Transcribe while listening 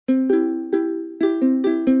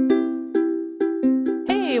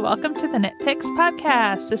Hey, welcome to the Knitpicks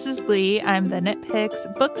podcast. This is Lee. I'm the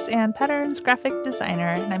Knitpicks Books and Patterns graphic designer,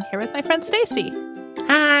 and I'm here with my friend Stacey.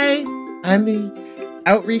 Hi, I'm the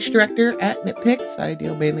outreach director at Knitpicks. I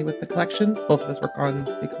deal mainly with the collections. Both of us work on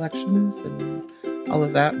the collections and all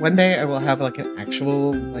of that. One day I will have like an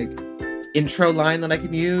actual intro line that I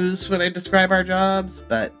can use when I describe our jobs,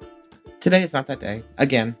 but today is not that day.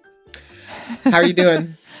 Again. How are you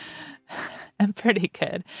doing? I'm pretty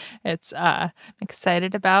good. I'm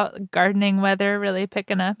excited about gardening weather really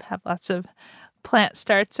picking up. Have lots of plant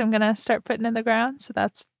starts I'm going to start putting in the ground, so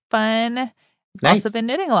that's fun. Nice. Also been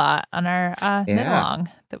knitting a lot on our knit along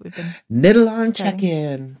that we've been knit along starting.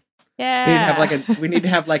 check-in. Yeah. We need to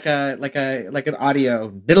have an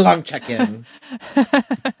audio knit along check-in.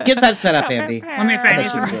 Get that set up, Andi. Let me find you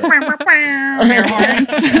some air horns.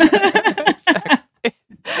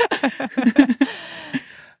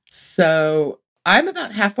 So I'm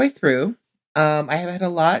about halfway through. I have had a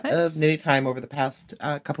lot of knitting time over the past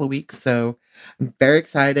couple of weeks, so I'm very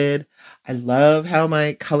excited. I love how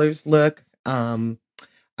my colors look. I'm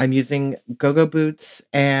using Go-Go Boots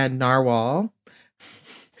and Narwhal,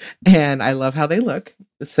 and I love how they look.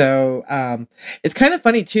 So it's kind of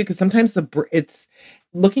funny too, because sometimes it's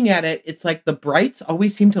looking at it, it's like the brights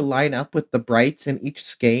always seem to line up with the brights in each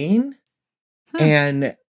skein,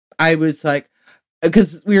 and I was like,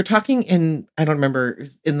 because we were talking I don't remember,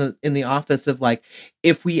 in the office of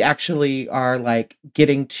if we actually are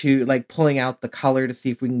getting to pulling out the color to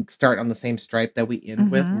see if we can start on the same stripe that we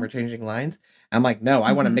end with when we're changing lines. I'm like, no,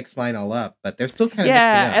 I want to mix mine all up, but they're still kind of mixing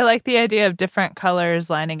up. I like the idea of different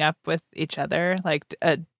colors lining up with each other, like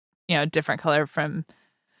a different color from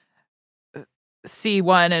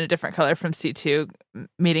C1 and a different color from C2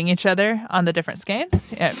 meeting each other on the different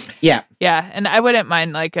skeins. Yeah. And I wouldn't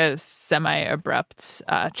mind a semi-abrupt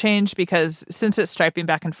change, because since it's striping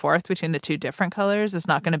back and forth between the two different colors, it's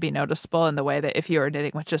not going to be noticeable in the way that if you were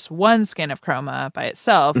knitting with just one skein of chroma by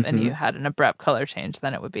itself and you had an abrupt color change,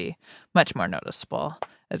 then it would be much more noticeable.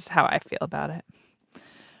 That's how I feel about it.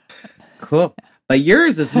 Cool. Yeah. But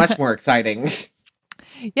yours is much more exciting.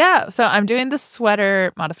 Yeah, so I'm doing the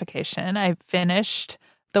sweater modification. I finished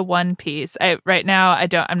the one piece. Right now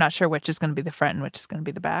I'm not sure which is going to be the front and which is going to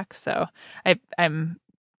be the back. So I'm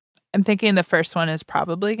thinking the first one is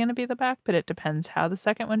probably going to be the back, but it depends how the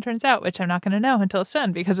second one turns out, which I'm not going to know until it's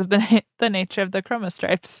done because of the nature of the chroma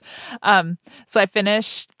stripes. So I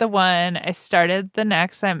finished the one. I started the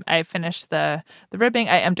next. I finished the ribbing.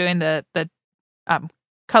 I am doing the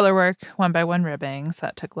color work one by one ribbing. So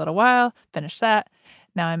that took a little while. Finished that.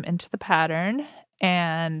 Now I'm into the pattern,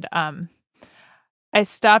 and I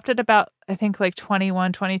stopped at about, I think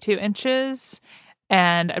 21, 22 inches,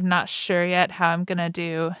 and I'm not sure yet how I'm going to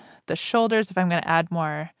do the shoulders, if I'm going to add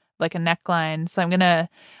more a neckline. So I'm going to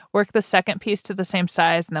work the second piece to the same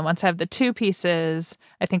size, and then once I have the two pieces,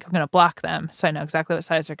 I think I'm going to block them so I know exactly what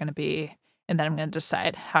size they're going to be, and then I'm going to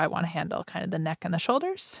decide how I want to handle kind of the neck and the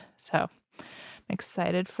shoulders. So I'm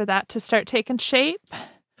excited for that to start taking shape.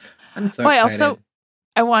 I'm so excited.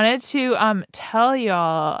 I wanted to tell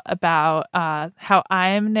y'all about how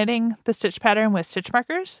I'm knitting the stitch pattern with stitch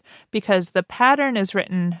markers, because the pattern is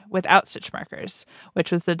written without stitch markers,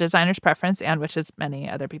 which was the designer's preference and which is many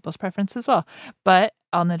other people's preference as well. But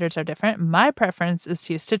all knitters are different. My preference is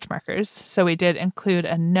to use stitch markers. So we did include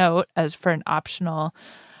a note as for an optional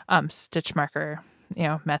stitch marker,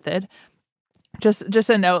 method. Just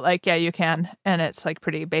a note you can, and it's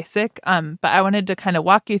pretty basic. But I wanted to kind of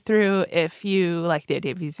walk you through, if you like the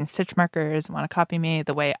idea of using stitch markers and want to copy me,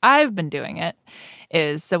 the way I've been doing it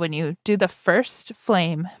is, so when you do the first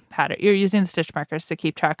flame pattern, you're using the stitch markers to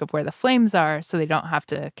keep track of where the flames are so they don't have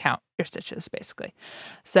to count your stitches, basically.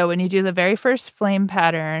 So when you do the very first flame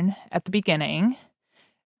pattern at the beginning,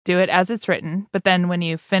 do it as it's written, but then when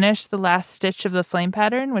you finish the last stitch of the flame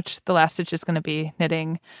pattern, which the last stitch is going to be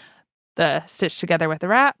knitting the stitch together with the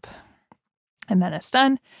wrap, and then it's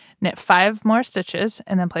done, knit 5 more stitches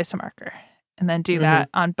and then place a marker, and then do that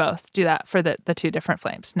on both. Do that for the two different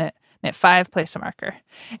flames. Knit 5, place a marker,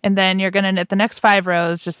 and then you're going to knit the next 5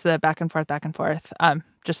 rows, just the back and forth.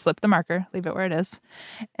 Just slip the marker, leave it where it is,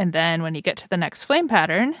 and then when you get to the next flame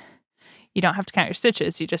pattern, you don't have to count your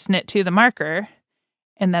stitches. You just knit to the marker,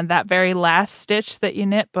 and then that very last stitch that you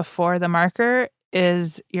knit before the marker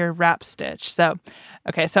is your wrap stitch. So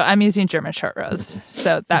I'm using German short rows.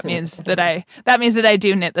 So that means that I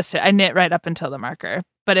do knit the stitch. I knit right up until the marker.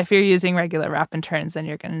 But if you're using regular wrap and turns, then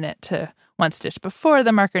you're going to knit to one stitch before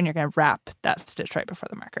the marker, and you're going to wrap that stitch right before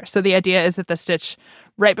the marker. So the idea is that the stitch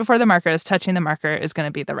right before the marker is touching the marker is going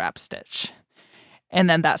to be the wrap stitch. And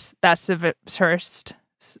then that's the first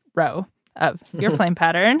row of your flame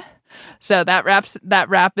pattern. So that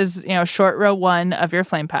wrap is, short row 1 of your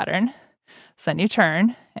flame pattern. So then you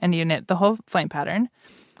turn and you knit the whole flame pattern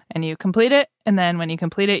and you complete it. And then when you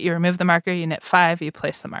complete it, you remove the marker, you knit 5, you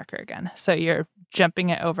place the marker again. So you're jumping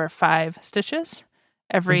it over 5 stitches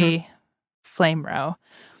every flame row.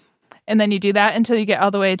 And then you do that until you get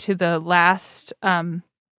all the way to the last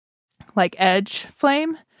edge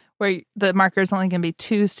flame, where the marker is only going to be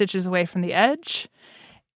 2 stitches away from the edge.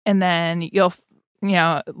 And then you'll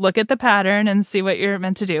look at the pattern and see what you're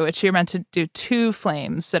meant to do, which you're meant to do 2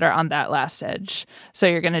 flames that are on that last edge. So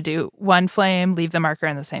you're going to do 1 flame, leave the marker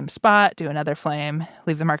in the same spot, do another flame,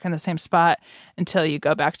 leave the marker in the same spot until you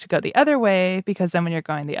go back to go the other way, because then when you're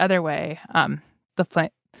going the other way,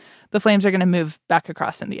 the flames are going to move back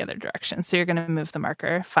across in the other direction. So you're going to move the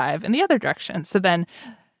marker 5 in the other direction. So then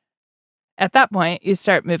at that point, you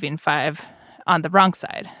start moving 5 on the wrong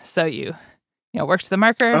side. So you work to the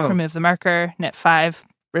marker, remove the marker, knit 5,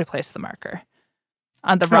 replace the marker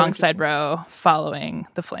on the wrong side row following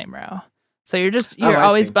the flame row. So you're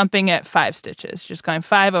always bumping it 5 stitches, just going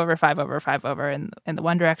 5 over, 5 over, 5 over in the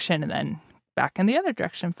one direction, and then back in the other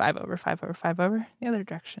direction, 5 over, 5 over, 5 over the other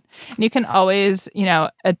direction. And you can always,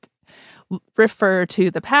 refer to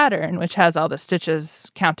the pattern, which has all the stitches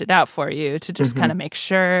counted out for you, to just kind of make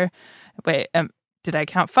sure, wait, did I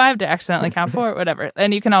count 5? Did I accidentally count 4? Whatever.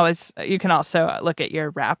 And you can also look at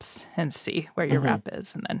your wraps and see where your wrap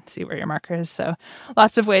is, and then see where your marker is. So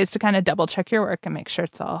lots of ways to kind of double check your work and make sure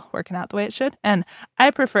it's all working out the way it should. And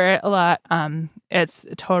I prefer it a lot. It's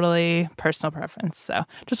totally personal preference. So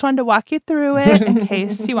just wanted to walk you through it in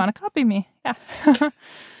case you want to copy me. Yeah.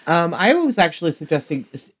 I was actually suggesting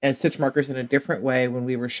stitch markers in a different way when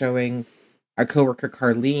we were showing our coworker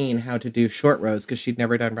Carlene how to do short rows, because she'd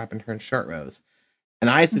never done wrap and turn short rows. And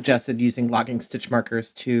I suggested using locking stitch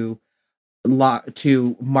markers to mark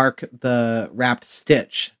the wrapped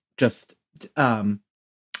stitch, just because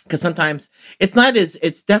sometimes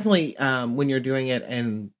it's definitely when you're doing it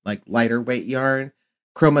in like lighter weight yarn,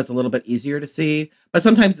 chroma is a little bit easier to see, but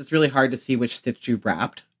sometimes it's really hard to see which stitch you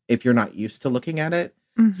wrapped if you're not used to looking at it.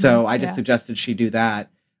 So I just suggested she do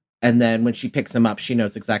that. And then when she picks them up, she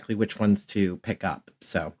knows exactly which ones to pick up.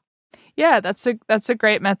 So yeah, that's a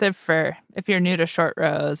great method for if you're new to short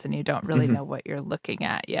rows and you don't really know what you're looking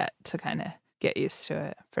at yet, to kind of get used to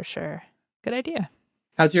it, for sure. Good idea.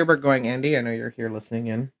 How's your work going, Andi? I know you're here listening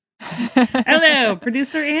in. Hello,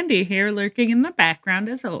 producer Andi here, lurking in the background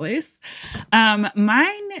as always.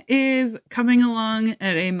 Mine is coming along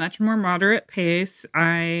at a much more moderate pace.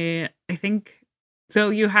 I think so.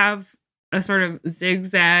 You have a sort of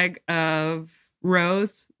zigzag of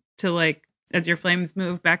rows to as your flames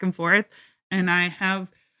move back and forth, and I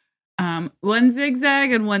have one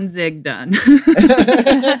zigzag and one zig done.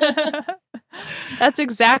 That's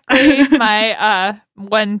exactly my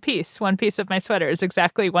one piece of my sweater is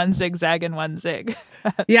exactly one zigzag and one zig.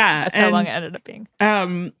 Yeah. That's how long it ended up being.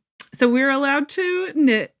 So we're allowed to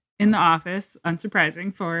knit in the office,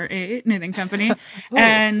 unsurprising for a knitting company.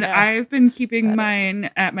 I've been keeping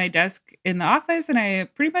mine at my desk in the office, and I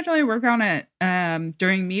pretty much only work on it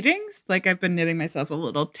during meetings. Like, I've been knitting myself a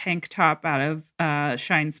little tank top out of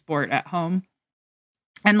Shine Sport at home.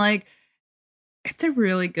 And it's a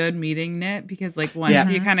really good meeting knit, because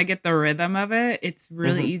once you kind of get the rhythm of it, it's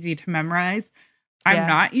really easy to memorize. I'm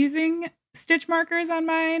not using stitch markers on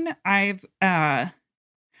mine. I've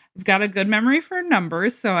got a good memory for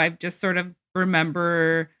numbers, so I just sort of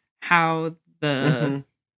remember how the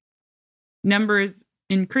numbers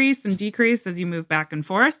increase and decrease as you move back and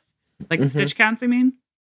forth, the stitch counts, I mean,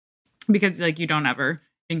 because you don't ever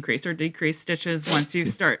increase or decrease stitches once you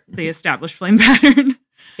start the established flame pattern.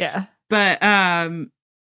 Yeah. But I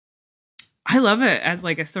love it as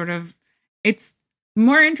a sort of, it's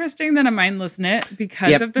more interesting than a mindless knit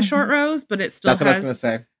because of the short rows, but it still That's what I was going to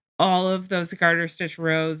say. All of those garter stitch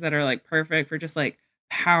rows that are perfect for just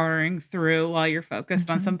powering through while you're focused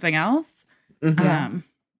on something else. Yeah,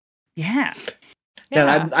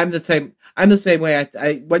 I'm the same. I'm the same way.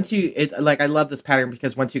 I love this pattern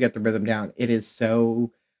because once you get the rhythm down, it is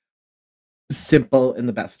so simple in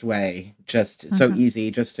the best way, just so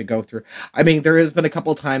easy just to go through. I mean, there has been a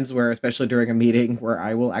couple times where, especially during a meeting, where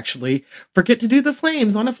I will actually forget to do the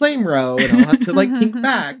flames on a flame row, and I'll have to think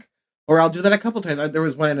back. Or I'll do that a couple times. There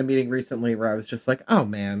was one in a meeting recently where I was just like, oh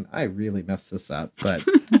man, I really messed this up. But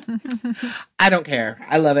I don't care.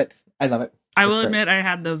 I love it. I will admit I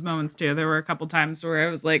had those moments too. There were a couple times where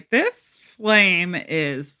I was like, this flame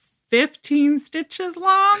is 15 stitches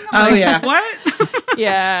long. Yeah. What?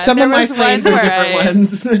 Yeah. Some of my flames are different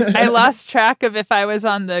ones. I lost track of if I was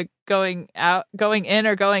on the going in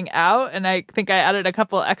or going out. And I think I added a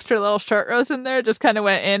couple extra little short rows in there. Just kind of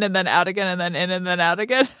went in and then out again and then in and then out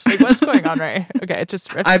again. It's like, what's going on, right? Okay,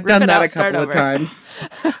 just I've done that a couple of times.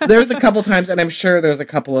 There's a couple times, and I'm sure there's a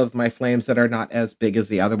couple of my flames that are not as big as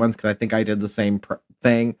the other ones because I think I did the same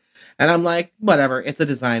thing. And I'm like, whatever. It's a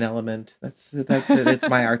design element. That's it. It's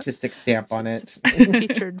my artistic stamp on it.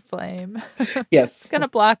 Featured flame. Yes. It's gonna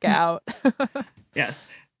block out. Yes.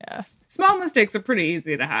 Yeah. Small mistakes are pretty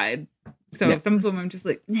easy to hide. So some of them I'm just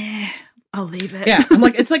like, nah, I'll leave it. Yeah. I'm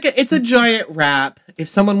like, it's a giant wrap. If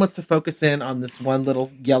someone wants to focus in on this one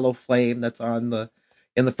little yellow flame that's in the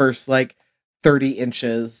first like 30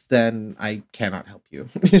 inches, then I cannot help you.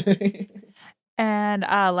 And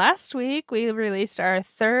last week we released our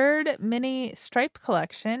third mini stripe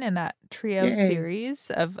collection in that trio series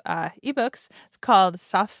of ebooks. It's called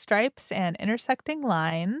Soft Stripes and Intersecting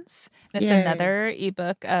Lines. And it's another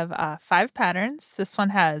ebook of 5 patterns. This one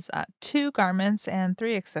has 2 garments and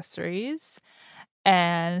 3 accessories.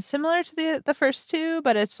 And similar to the first 2,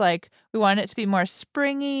 but it's like we want it to be more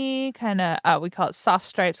springy, kind of, we call it soft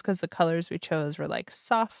stripes because the colors we chose were like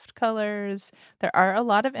soft colors. There are a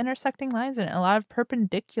lot of intersecting lines and a lot of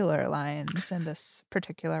perpendicular lines in this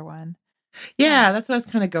particular one. Yeah, that's what I was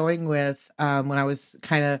kind of going with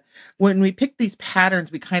when we picked these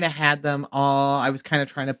patterns, we kind of had them all. I was kind of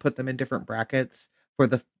trying to put them in different brackets for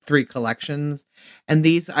the 3 collections. And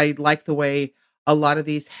these, I like the way a lot of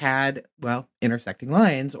these had, intersecting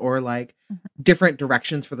lines or like different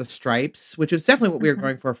directions for the stripes, which is definitely what we were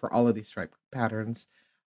going for all of these stripe patterns.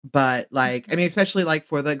 But like, I mean, especially like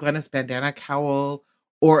for the Glennis bandana cowl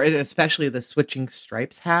or especially the switching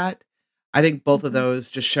stripes hat, I think both of those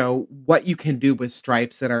just show what you can do with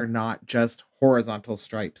stripes that are not just horizontal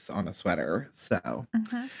stripes on a sweater. So,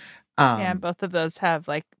 yeah, both of those have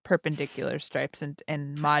like perpendicular stripes and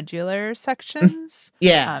modular sections.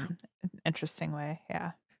 Interesting way.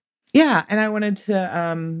 Yeah. And I wanted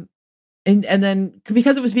to, and then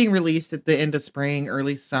because it was being released at the end of spring,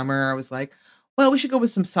 early summer, I was like, well, we should go with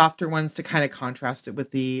some softer ones to kind of contrast it with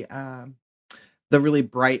the really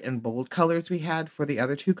bright and bold colors we had for the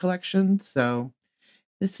other 2 collections. So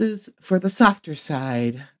this is for the softer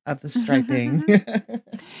side of the striping.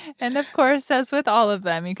 And of course, as with all of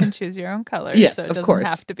them, you can choose your own colors. Yes, so it doesn't of course.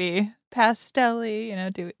 have to be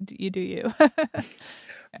pastel-y, do you.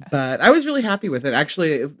 But I was really happy with it.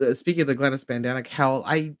 Actually, speaking of the Glennis bandana cowl,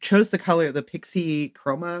 I chose the color, the Pixie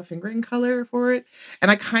Chroma fingering color for it. And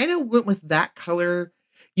I kind of went with that color,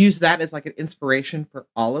 used that as like an inspiration for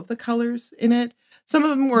all of the colors in it. Some of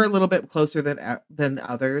them were a little bit closer than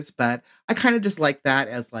others, but I kind of just like that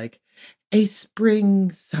as like a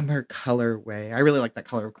spring summer colorway. I really like that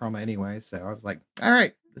color of chroma anyway. So I was like, all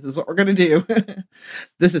right, this is what we're going to do.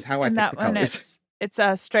 This is how I pick the colors. It's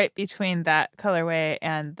a stripe between that colorway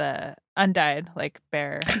and the undyed, like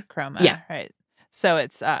bare chroma, right? So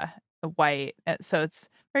it's white, so it's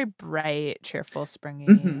very bright, cheerful,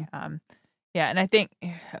 springy. And I think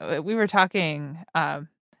we were talking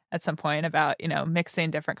at some point about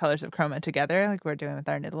mixing different colors of chroma together, like we're doing with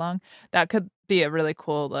our knit along. That could be a really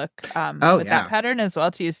cool look with that pattern as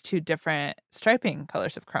well, to use 2 different striping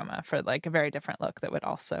colors of chroma for like a very different look that would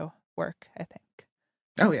also work, I think.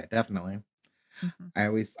 Oh yeah, definitely. As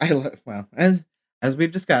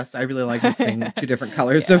we've discussed, I really like mixing 2 different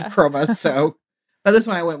colors of chroma. So, but this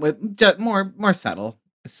one I went with just more subtle.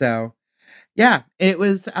 So, yeah, it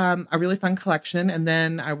was a really fun collection. And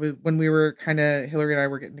then when we were Hillary and I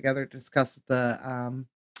were getting together to discuss the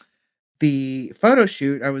photo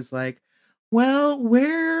shoot, I was like, well,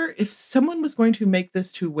 if someone was going to make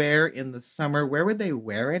this to wear in the summer, where would they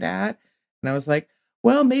wear it at? And I was like,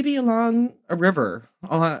 well, maybe along a river,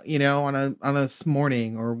 on a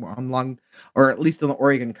morning or at least on the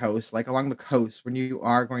Oregon coast, like along the coast when you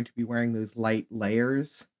are going to be wearing those light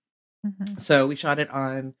layers. So we shot it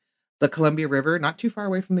on the Columbia River, not too far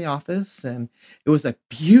away from the office. And it was a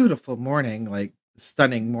beautiful morning, like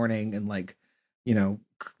stunning morning and like,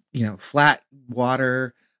 flat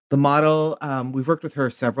water. The model, we've worked with her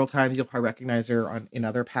several times. You'll probably recognize her in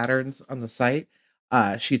other patterns on the site.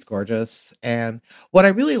 She's gorgeous. And what I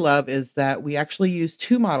really love is that we actually used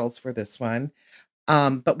 2 models for this one.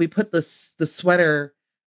 But we put the sweater,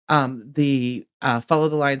 the Follow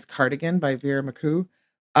the Lines cardigan by Vera McCoo.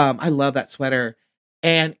 I love that sweater.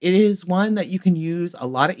 And it is one that you can use a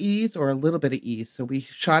lot of ease or a little bit of ease. So we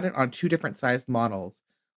shot it on 2 different sized models.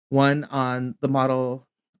 One on the model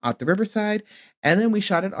at the Riverside, and then we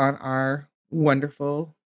shot it on our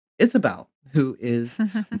wonderful Isabel, who is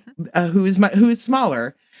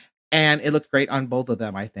smaller, and it looked great on both of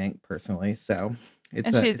them, I think, personally. So It's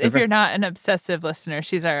And a she's, it's a if very you're not an obsessive listener,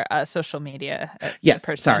 she's our social media yes.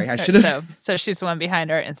 person. Sorry, I should have. So she's the one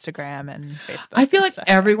behind our Instagram and I Facebook feel and like stuff.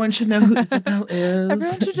 everyone should know who Isabel Everyone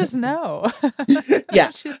is. should just know.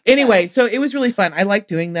 Yeah. She's the Anyway, best. so it was really fun. I like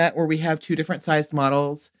doing that where we have two different sized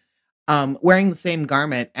models wearing the same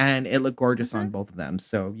garment, and it looked gorgeous on both of them.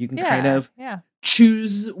 So you can kind of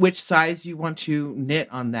choose which size you want to knit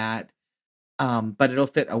on that. But it'll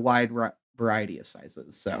fit a wide variety of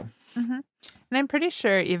sizes. So And I'm pretty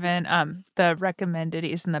sure even the recommended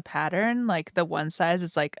is in the pattern, like the one size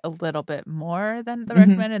is like a little bit more than the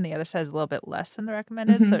recommended, and the other size is a little bit less than the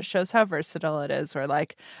recommended. So it shows how versatile it is. Where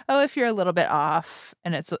like, oh, if you're a little bit off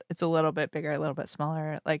and it's a little bit bigger, a little bit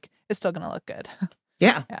smaller, like it's still gonna look good.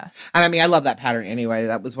 yeah. Yeah. And I mean, I love that pattern anyway.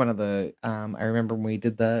 That was one of the I remember when we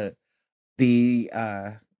did the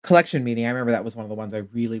collection meeting. I remember that was one of the ones I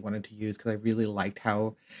really wanted to use because I really liked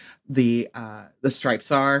how the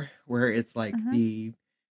stripes are, where it's like the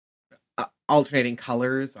alternating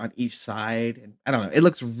colors on each side, and I don't know, it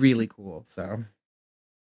looks really cool. So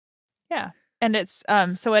yeah, and it's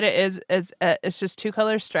so what it is it's just two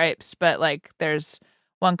color stripes, but like there's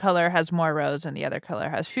one color has more rows and the other color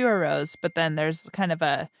has fewer rows, but then there's kind of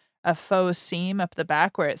a faux seam up the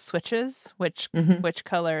back where it switches which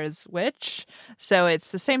color is which. So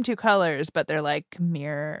it's the same two colors, but they're like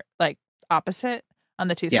like opposite on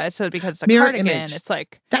the two sides. So because it's a mirror cardigan, image. it's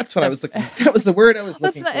like that's what I was looking. That was the word I was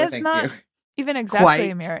looking for. It's Thank not you. even exactly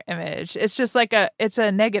Quite. a mirror image. It's just like it's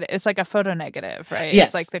a negative. It's like a photo negative, right? Yes.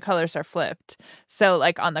 It's like the colors are flipped. So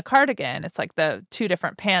like on the cardigan, it's like the two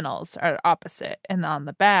different panels are opposite. And on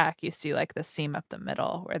the back, you see like the seam up the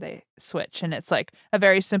middle where they switch. And it's like a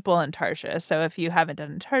very simple intarsia. So if you haven't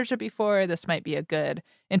done intarsia before, this might be a good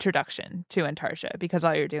introduction to intarsia because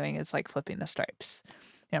all you're doing is like flipping the stripes. You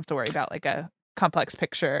don't have to worry about like a complex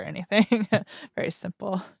picture or anything. Very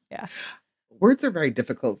simple. Yeah. Words are very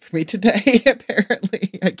difficult for me today,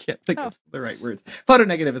 apparently. I can't think of the right words. Photo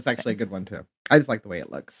negative is actually a good one, too. I just like the way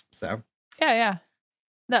it looks, so. Yeah.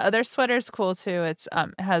 The other sweater's cool, too. It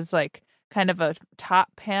has, like, kind of a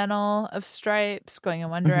top panel of stripes going in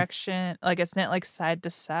one direction. Like, it's knit, like, side to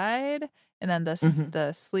side, and then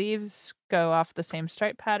the sleeves go off the same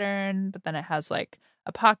stripe pattern, but then it has, like,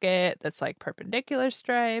 a pocket that's, like, perpendicular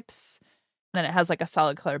stripes. Then it has like a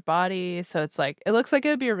solid color body. So it's like, it looks like it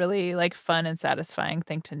would be a really like fun and satisfying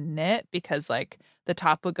thing to knit because like the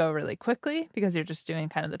top would go really quickly because you're just doing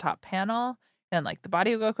kind of the top panel, and like the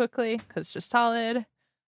body will go quickly because it's just solid.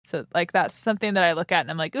 So like that's something that I look at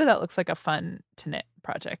and I'm like, ooh, that looks like a fun to knit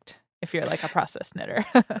project if you're like a process knitter.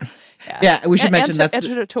 Yeah, we should mention that's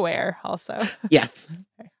to wear also. Yes.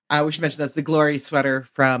 We should mention that's the Glory sweater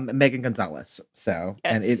from Megan Gonzalez. So,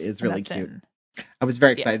 and it is really cute. I was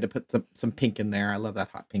very excited to put some pink in there. I love that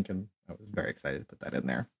hot pink, and I was very excited to put that in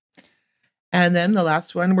there. And then the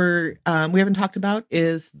last one we haven't talked about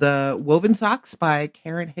is the woven socks by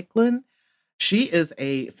Karen Hicklin. She is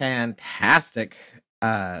a fantastic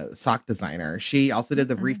sock designer. She also did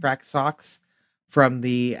the refract socks from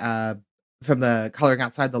the Coloring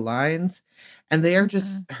Outside the Lines, and they are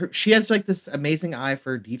just she has like this amazing eye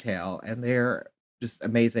for detail, and they're just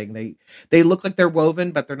amazing. They look like they're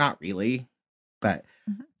woven, but they're not really. But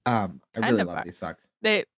I really love these socks.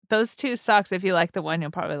 Those two socks, if you like the one, you'll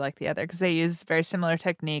probably like the other because they use very similar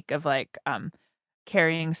technique of like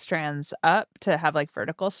carrying strands up to have like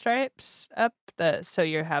vertical stripes up. So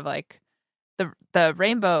you have like the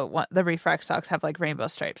rainbow one, the refract socks have like rainbow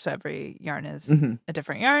stripes. So every yarn is a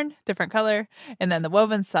different yarn, different color. And then the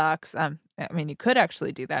woven socks, I mean, you could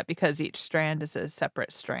actually do that because each strand is a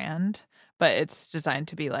separate strand, but it's designed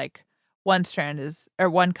to be like one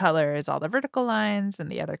color is all the vertical lines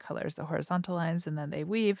and the other color is the horizontal lines, and then they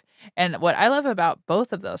weave. And what I love about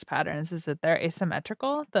both of those patterns is that they're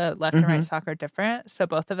asymmetrical. The left and right sock are different. So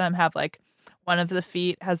both of them have like one of the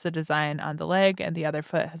feet has the design on the leg and the other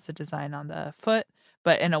foot has the design on the foot,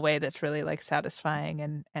 but in a way that's really like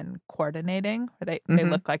satisfying and coordinating, where they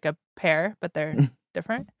look like a pair, but they're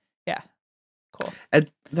different. Yeah. Cool. And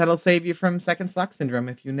that'll save you from second sock syndrome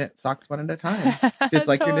if you knit socks one at a time. It's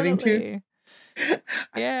like you're knitting two.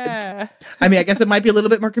 Yeah. I mean, I guess it might be a little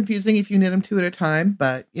bit more confusing if you knit them two at a time,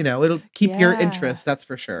 but you know, it'll keep your interest. That's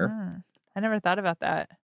for sure. I never thought about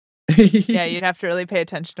that. Yeah, you'd have to really pay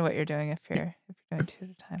attention to what you're doing if you're doing two at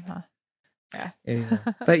a time, huh?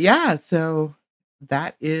 Yeah. But yeah, so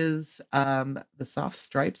that is the Soft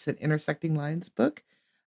Stripes and Intersecting Lines book.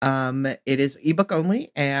 It is ebook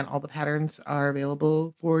only, and all the patterns are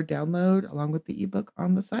available for download along with the ebook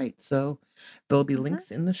on the site. So there'll be links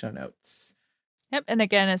in the show notes. Yep. And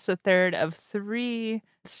again, it's the third of 3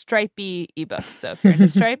 stripey ebooks. So if you're into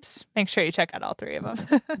stripes, make sure you check out all 3 of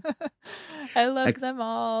them. I love them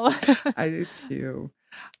all. I do too.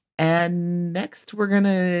 And next, we're going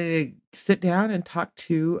to sit down and talk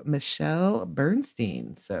to Michele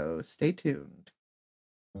Bernstein. So stay tuned.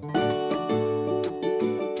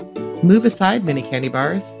 Move aside, mini candy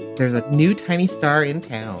bars. There's a new tiny star in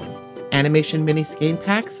town. Animation mini skein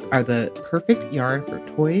packs are the perfect yarn for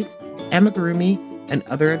toys, amigurumi, and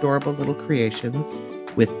other adorable little creations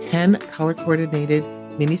with 10 color-coordinated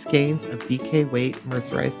mini skeins of BK weight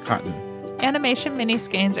mercerized cotton. Animation mini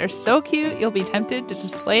skeins are so cute, you'll be tempted to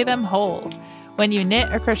display them whole. When you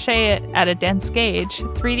knit or crochet it at a dense gauge,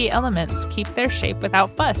 3D elements keep their shape without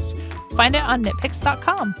fuss. Find it on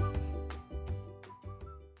knitpicks.com.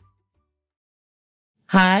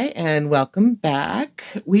 Hi, and welcome back.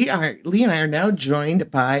 Lee and I are now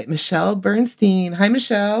joined by Michele Bernstein. Hi,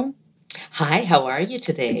 Michele. Hi, how are you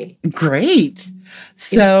today? Great.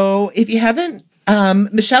 So if you haven't,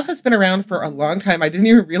 Michele has been around for a long time. I didn't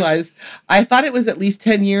even realize. I thought it was at least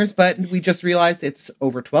 10 years, but we just realized it's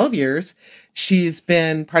over 12 years. She's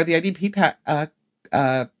been part of the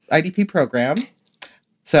IDP program.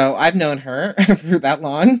 So I've known her for that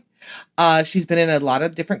long. She's been in a lot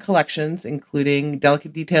of different collections, including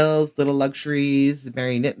Delicate Details, Little Luxuries,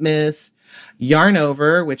 Merry Knit Miss, Yarn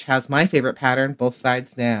Over, which has my favorite pattern, Both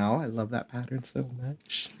Sides Now. I love that pattern so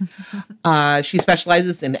much. She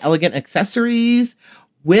specializes in elegant accessories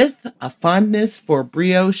with a fondness for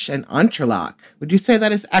brioche and entrelac. Would you say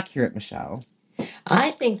that is accurate, Michele?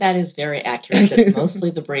 I think that is very accurate, but mostly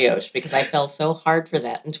the brioche, because I fell so hard for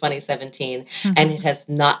that in 2017, and it has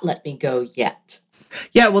not let me go yet.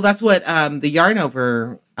 Yeah, well, that's what the Yarn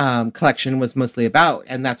Over collection was mostly about,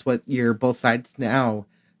 and that's what your Both Sides Now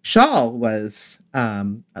shawl was.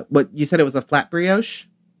 What you said, it was a flat brioche?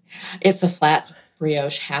 It's a flat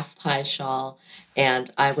brioche half pie shawl, and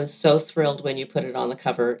I was so thrilled when you put it on the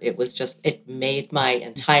cover. It made my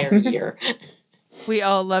entire year. We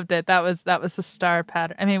all loved it. That was the star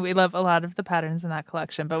pattern. I mean, we love a lot of the patterns in that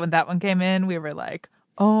collection, but when that one came in, we were like,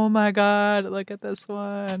 oh my God, look at this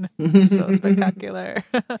one. It's so spectacular.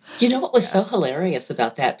 You know what was so hilarious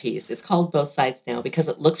about that piece? It's called Both Sides Now because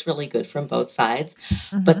it looks really good from both sides.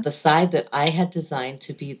 But the side that I had designed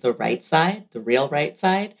to be the right side, the real right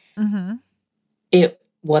side, it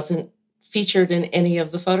wasn't featured in any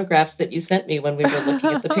of the photographs that you sent me when we were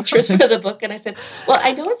looking at the pictures for the book. And I said, well,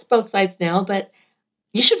 I know it's both sides now, but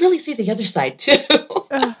you should really see the other side too.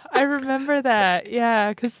 I remember that. Yeah,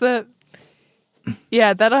 because that'll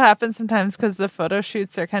happen sometimes because the photo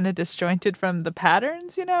shoots are kind of disjointed from the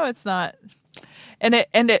patterns, it's not. And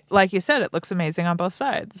it, like you said, it looks amazing on both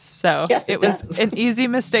sides. So yes, it was an easy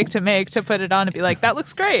mistake to make, to put it on and be like, that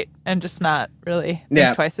looks great, and just not really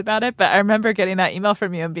think twice about it. But I remember getting that email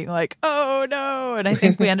from you and being like, oh no. And I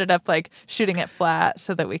think we ended up like shooting it flat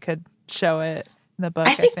so that we could show it. The book,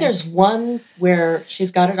 I think there's one where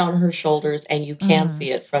she's got it on her shoulders and you can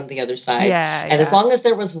see it from the other side. And as long as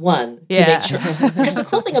there was one to make sure. Because the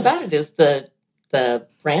cool thing about it is the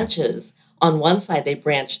branches on one side, they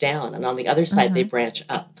branch down, and on the other side, they branch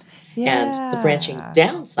up. And the branching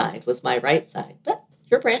down side was my right side, but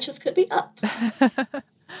your branches could be up.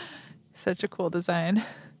 Such a cool design.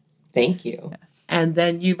 Thank you. Yeah. And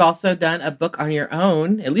then you've also done a book on your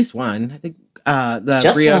own, at least one, I think.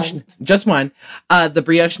 The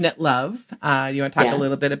Brioche Knit Love. You want to talk a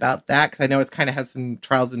little bit about that? Because I know it's kind of has some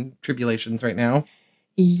trials and tribulations right now.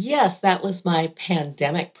 Yes, that was my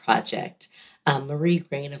pandemic project. Marie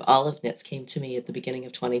Grain of Olive Knits came to me at the beginning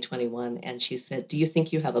of 2021, and she said, do you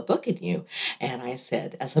think you have a book in you? And I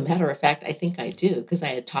said, as a matter of fact, I think I do, because I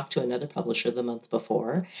had talked to another publisher the month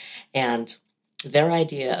before, and their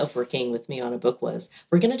idea of working with me on a book was,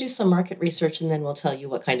 we're going to do some market research and then we'll tell you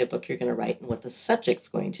what kind of book you're going to write and what the subject's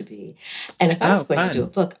going to be. And if I was going to do a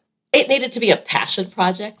book, it needed to be a passion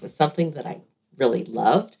project with something that I really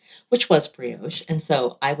loved, which was brioche. And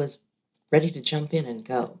so I was ready to jump in and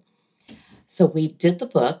go. So we did the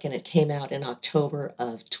book, and it came out in October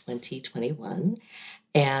of 2021.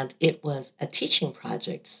 And it was a teaching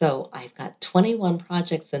project. So I've got 21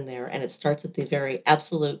 projects in there, and it starts at the very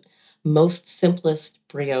absolute most simplest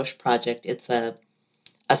brioche project. It's a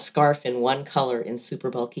scarf in one color in super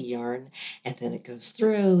bulky yarn, and then it goes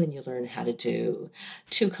through and you learn how to do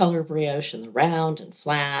 2-color brioche in the round and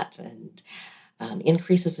flat, and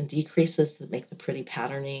increases and decreases that make the pretty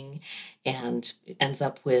patterning, and it ends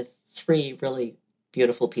up with 3 really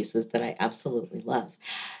beautiful pieces that I absolutely love.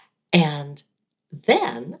 And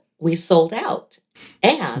then we sold out,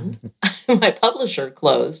 and my publisher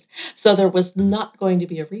closed, so there was not going to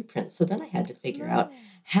be a reprint. So then I had to figure out,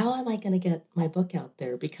 how am I going to get my book out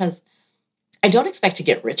there? Because I don't expect to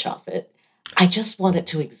get rich off it. I just want it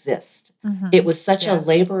to exist. Mm-hmm. It was such a Yeah.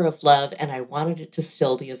 labor of love, and I wanted it to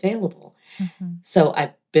still be available. Mm-hmm. So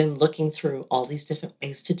I've been looking through all these different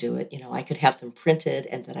ways to do it. I could have them printed,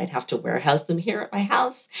 and then I'd have to warehouse them here at my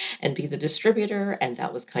house and be the distributor. And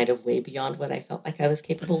that was kind of way beyond what I felt like I was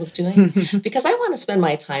capable of doing because I want to spend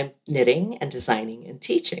my time knitting and designing and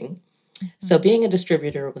teaching. So being a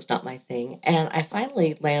distributor was not my thing. And I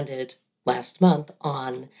finally landed last month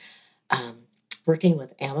on working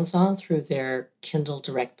with Amazon through their Kindle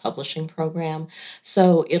Direct Publishing program.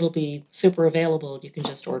 So it'll be super available. You can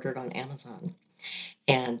just order it on Amazon.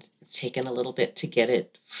 And it's taken a little bit to get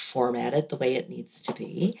it formatted the way it needs to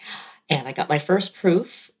be. And I got my first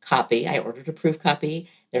proof copy. I ordered a proof copy.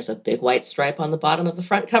 There's a big white stripe on the bottom of the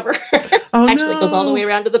front cover. Oh, Actually, no. it goes all the way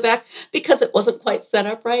around to the back because it wasn't quite set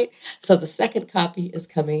up right. So the second copy is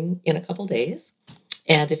coming in a couple days.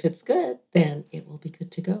 And if it's good, then it will be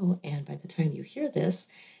good to go. And by the time you hear this,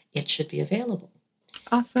 it should be available.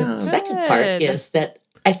 Awesome. The second part is that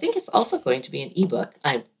I think it's also going to be an ebook.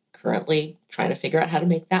 I'm currently trying to figure out how to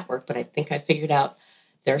make that work, but I think I figured out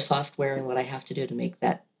their software and what I have to do to make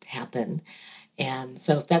that happen. And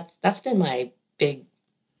so that's been my big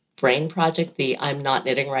brain project. I'm not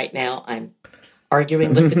knitting right now. I'm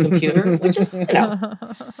arguing with the computer, which is,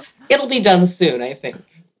 it'll be done soon, I think.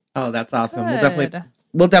 Oh, that's awesome. Good.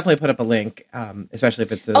 We'll definitely put up a link, especially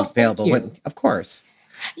if it's available. Thank you. Of course.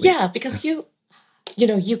 Yeah, because you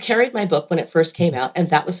carried my book when it first came out, and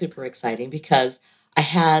that was super exciting because I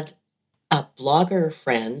had a blogger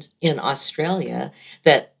friend in Australia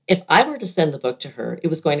that if I were to send the book to her, it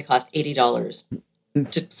was going to cost $80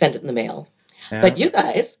 to send it in the mail. Yeah. But you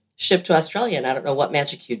guys ship to Australia, and I don't know what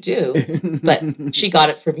magic you do, but she got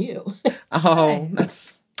it from you. Oh,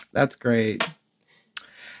 that's great.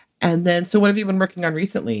 And then, so what have you been working on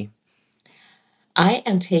recently? I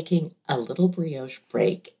am taking a little brioche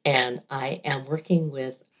break, and I am working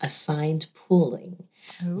with assigned pooling,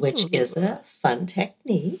 which is a fun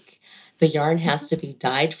technique. The yarn has to be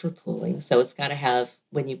dyed for pooling, so it's got to have,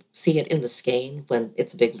 when you see it in the skein, when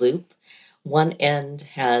it's a big loop, one end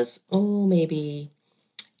has, maybe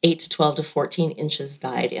 8 to 12 to 14 inches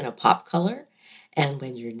dyed in a pop color. And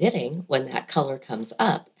when you're knitting, when that color comes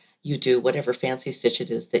up, you do whatever fancy stitch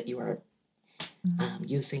it is that you are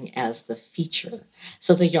using as the feature.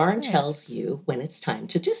 So the yarn tells you when it's time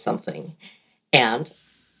to do something. And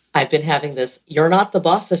I've been having this, you're not the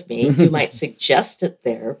boss of me. You might suggest it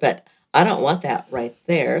there, but I don't want that right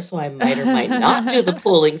there. So I might or might not do the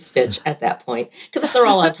pooling stitch at that point. Because if they're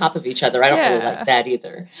all on top of each other, I don't really like that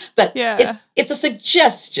either. But it's a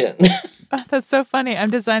suggestion. Oh, that's so funny. I'm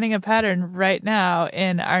designing a pattern right now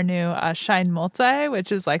in our new Shine Multi,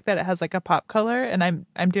 which is like that. It has like a pop color, and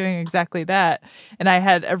I'm doing exactly that. And I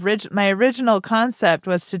had my original concept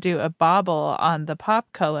was to do a bobble on the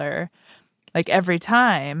pop color, like every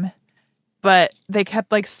time, but they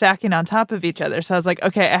kept like stacking on top of each other. So I was like,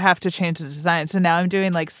 okay, I have to change the design. So now I'm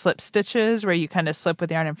doing like slip stitches where you kind of slip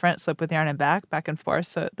with yarn in front, slip with yarn in back and forth.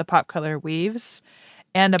 So the pop color weaves.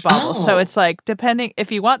 And a bobble. So it's like, depending,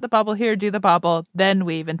 if you want the bobble here, do the bobble, then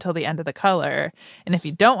weave until the end of the color. And if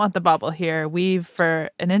you don't want the bobble here, weave for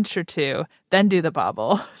an inch or two, then do the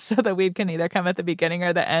bobble. So the weave can either come at the beginning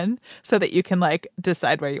or the end so that you can like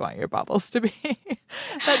decide where you want your bobbles to be.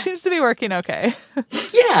 That seems to be working okay.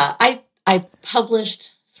 Yeah, I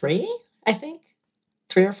published 3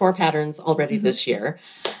 or 4 patterns already this year.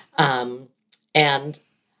 And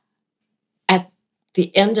at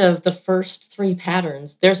the end of the first 3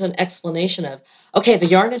 patterns, there's an explanation of, okay, the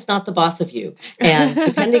yarn is not the boss of you. And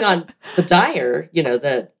depending on the dyer,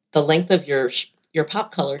 the length of your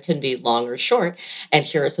pop color can be long or short. And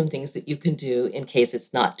here are some things that you can do in case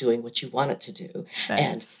it's not doing what you want it to do. Nice.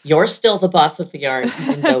 And you're still the boss of the yarn,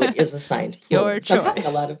 even though it is assigned pooling. Your So I'm having a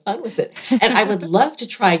choice. lot of fun with it. And I would love to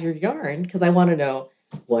try your yarn because I want to know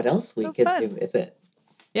what else we could do with it.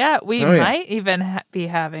 Yeah, we might even be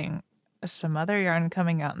having some other yarn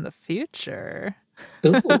coming out in the future.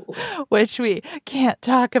 Ooh. Which we can't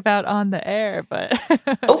talk about on the air, but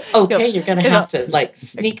okay, you're gonna have to like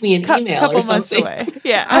sneak me an email or something. Months away.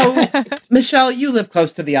 Yeah. Oh, Michelle, you live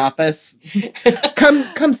close to the office.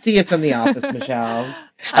 Come see us in the office, Michelle.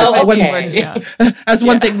 As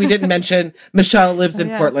one thing we didn't mention, Michelle lives in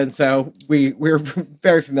Portland, so we're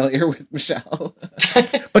very familiar with Michelle.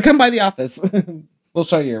 But come by the office. We'll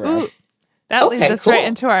show you around. Ooh, that leads us right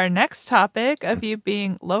into our next topic of you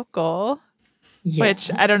being local. Yeah. Which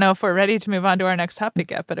I don't know if we're ready to move on to our next topic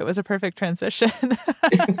yet, but it was a perfect transition.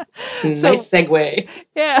 Nice segue.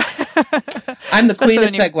 Yeah. I'm the queen of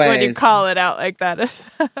segues. When you call it out like that.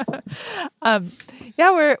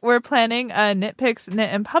 Yeah, we're planning a Knitpicks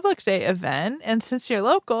Knit in Public Day event, and since you're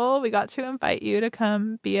local, we got to invite you to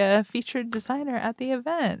come be a featured designer at the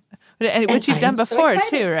event, which you've done before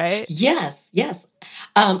too, right? Yes, yes.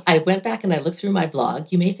 I went back and I looked through my blog.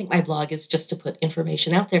 You may think my blog is just to put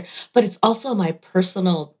information out there, but it's also my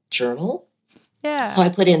personal journal. Yeah. So I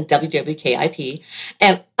put in WWKIP,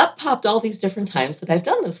 and up popped all these different times that I've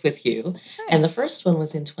done this with you. Nice. And the first one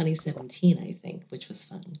was in 2017, I think, which was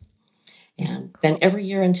fun. And then every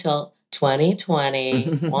year until 2020,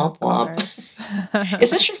 womp womp. Is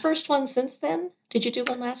this your first one since then? Did you do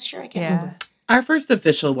one last year? I can't remember. Our first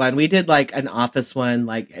official one, we did like an office one,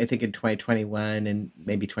 like I think in 2021 and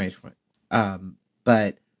maybe 2020.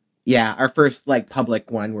 But yeah, our first like public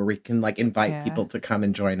one where we can like invite people to come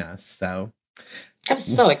and join us. So I'm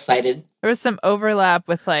so excited. There was some overlap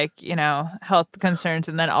with like, health concerns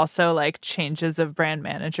and then also like changes of brand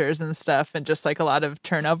managers and stuff and just like a lot of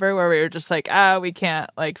turnover where we were just like, we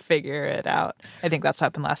can't like figure it out. I think that's what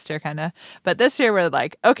happened last year kind of. But this year we're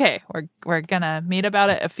like, okay, we're going to meet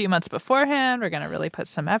about it a few months beforehand. We're going to really put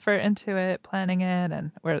some effort into it, planning it,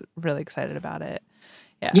 and we're really excited about it.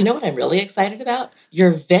 Yeah. You know what I'm really excited about?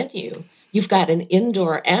 Your venue. You've got an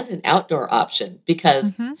indoor and an outdoor option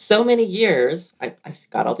because so many years, I've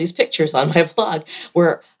got all these pictures on my blog,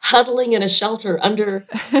 we're huddling in a shelter under,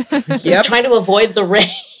 trying to avoid the rain.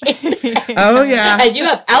 Oh, yeah. And you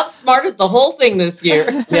have outsmarted the whole thing this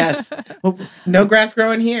year. Yes. Well, no grass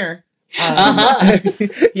growing here.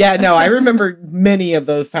 Yeah, no, I remember many of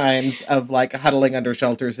those times of like huddling under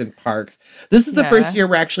shelters in parks. This is the first year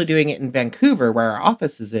we're actually doing it in Vancouver where our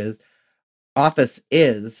office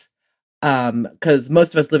is. Because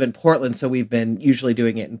most of us live in Portland, so we've been usually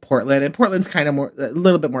doing it in Portland, and Portland's kind of a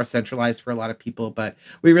little bit more centralized for a lot of people, but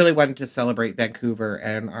we really wanted to celebrate Vancouver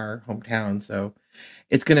and our hometown. So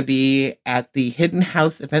it's going to be at the Hidden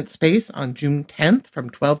House event space on June 10th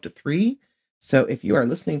from 12 to 3. So if you are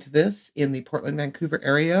listening to this in the Portland, Vancouver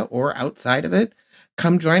area or outside of it,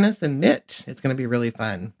 come join us and knit. It's going to be really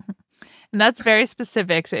fun. And that's very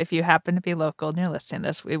specific. So if you happen to be local and you're listening to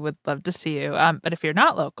this, we would love to see you. But if you're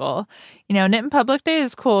not local, Knit in Public Day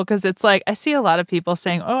is cool because it's like, I see a lot of people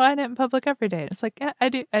saying, oh, I knit in public every day. It's like, yeah, I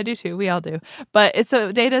do too. We all do. But it's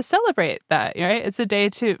a day to celebrate that, right? It's a day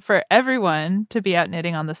for everyone to be out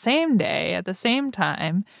knitting on the same day at the same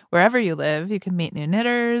time, wherever you live. You can meet new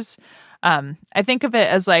knitters. I think of it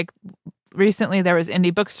as like, recently there was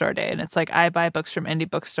Indie Bookstore Day, and it's like I buy books from indie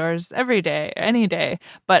bookstores every day, any day.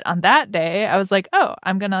 But on that day, I was like, oh,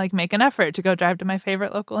 I'm going to like make an effort to go drive to my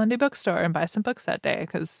favorite local indie bookstore and buy some books that day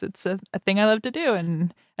because it's a thing I love to do,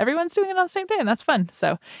 and everyone's doing it on the same day, and that's fun.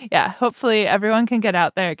 So yeah, hopefully everyone can get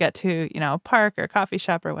out there, get to, a park or coffee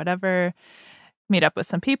shop or whatever, meet up with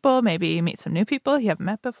some people, maybe meet some new people you haven't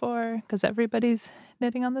met before because everybody's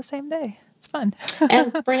knitting on the same day. It's fun.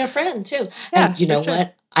 And bring a friend too. Yeah, and you know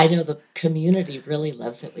what? I know the community really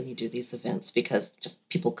loves it when you do these events because just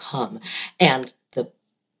people come. And the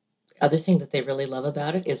other thing that they really love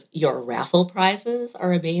about it is your raffle prizes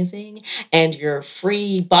are amazing and your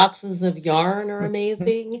free boxes of yarn are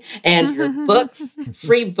amazing and your books,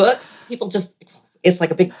 free books. People just, it's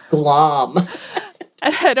like a big glom.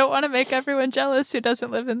 I don't want to make everyone jealous who doesn't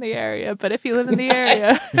live in the area, but if you live in the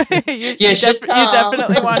area, you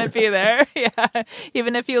definitely want to be there. Yeah,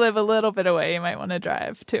 even if you live a little bit away, you might want to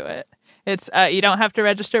drive to it. It's you don't have to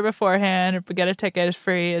register beforehand or get a ticket. It's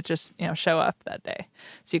free. It's just show up that day,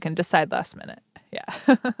 so you can decide last minute.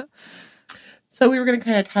 Yeah. So we were going to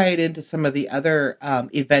kind of tie it into some of the other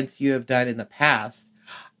events you have done in the past.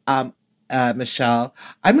 Michele,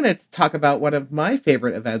 I'm going to talk about one of my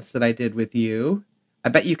favorite events that I did with you. I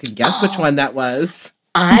bet you can guess which one that was.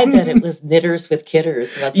 I bet it was Knitters with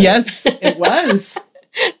Kidders. Yes, it was.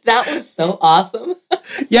 That was so awesome.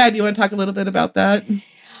 Yeah, do you want to talk a little bit about that?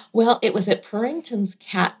 Well, it was at Purrington's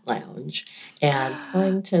Cat Lounge, and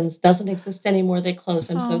Purrington's doesn't exist anymore. They closed.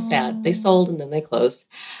 I'm so sad. They sold and then they closed.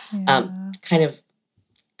 Yeah. Kind of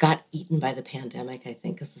got eaten by the pandemic, I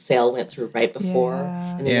think, because the sale went through right before,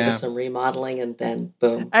 and then there was some remodeling, and then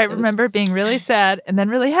boom. I remember being really sad, and then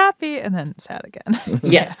really happy, and then sad again.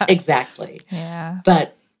 Yes, exactly. Yeah.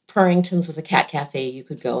 But Purrington's was a cat cafe. You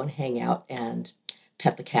could go and hang out and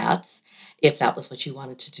pet the cats if that was what you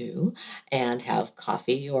wanted to do, and have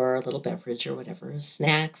coffee or a little beverage or whatever,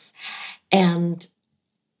 snacks. And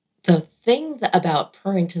the thing about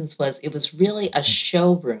Purrington's was it was really a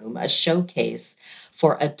showroom, a showcase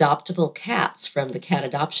for adoptable cats from the cat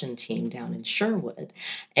adoption team down in Sherwood.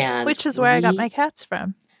 And which is where I got my cats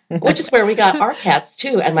from. Which is where we got our cats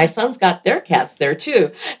too. And my sons got their cats there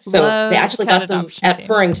too. So they actually got them at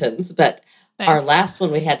Purrington's, but Our Nice. last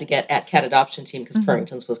one we had to get at Cat Adoption Team because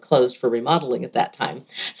Purrington's was closed for remodeling at that time.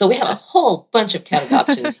 So we have a whole bunch of Cat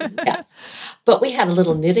Adoption Team cats. But we had a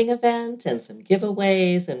little knitting event and some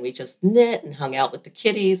giveaways, and we just knit and hung out with the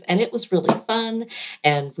kitties, and it was really fun.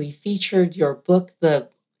 And we featured your book,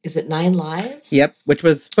 is it 9 Lives? Yep, which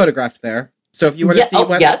was photographed there. So if you want to see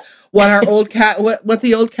yes. what our old cat, what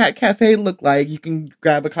the old cat cafe looked like, you can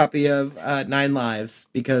grab a copy of 9 Lives,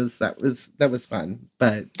 because that was fun.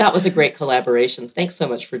 But that was a great collaboration. Thanks so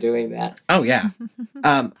much for doing that. Oh yeah.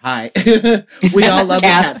 Hi. We all love the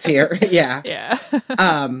cats here. Yeah. Yeah.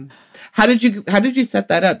 How did you set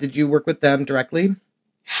that up? Did you work with them directly?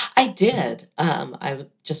 I did. I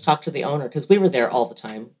just talked to the owner because we were there all the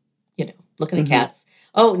time, looking at cats.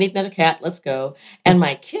 Oh, need another cat. Let's go. And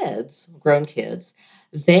my kids, grown kids,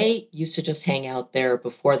 they used to just hang out there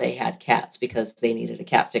before they had cats because they needed a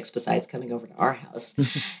cat fix besides coming over to our house.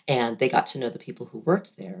 And they got to know the people who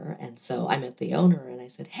worked there. And so I met the owner and I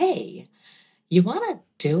said, hey, you want to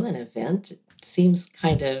do an event? It seems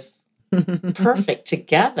kind of perfect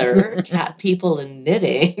together, cat people and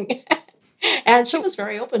knitting. And she was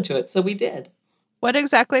very open to it. So we did. What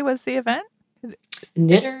exactly was the event?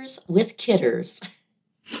 Knitters with Kidders.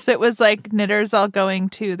 So it was like knitters all going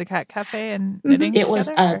to the cat cafe and knitting It together?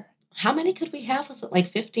 was, how many could we have? Was it like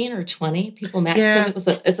 15 or 20 people max? Yeah. Because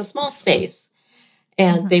it's a small space.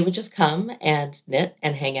 And they would just come and knit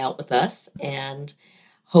and hang out with us and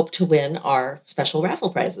hope to win our special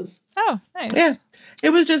raffle prizes. Oh, nice. Yeah.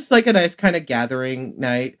 It was just like a nice kind of gathering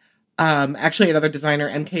night. Actually, another designer,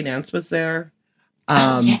 MK Nance, was there.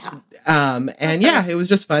 And yeah, it was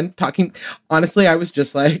just fun talking. Honestly, I was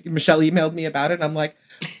just like, Michelle emailed me about it, and I'm like,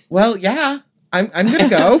 well, yeah, I'm gonna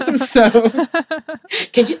go. So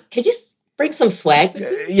Could you bring some swag with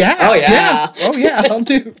you? yeah. Oh yeah. Oh yeah, I'll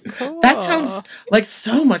do. Cool. That sounds like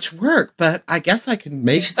so much work, but I guess I can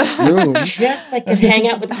make room. Yes, I could hang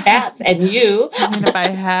out with the cats and you. I mean, if I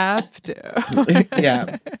have to.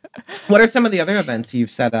 Yeah. What are some of the other events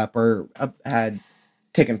you've set up or had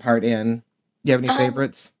taken part in? Do you have any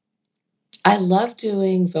favorites? I love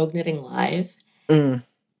doing Vogue Knitting Live. Have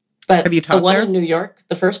But you taught the one there? in New York,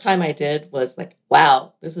 the first time I did was like,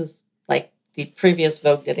 wow, this is like the previous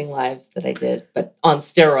Vogue Knitting Lives that I did, but on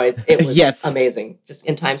steroids. It was Yes. amazing, just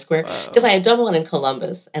in Times Square. Because I had done one in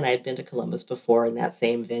Columbus, and I had been to Columbus before in that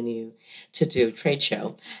same venue to do a trade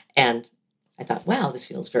show. And I thought, wow, this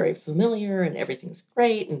feels very familiar, and everything's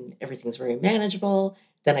great, and everything's very manageable.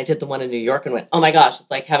 Then I did the one in New York and went, oh my gosh,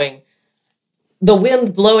 it's like having the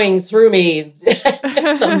wind blowing through me.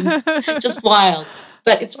 Just wild.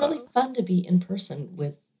 But it's really fun to be in person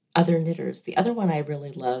with other knitters. The other one I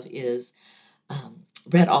really love is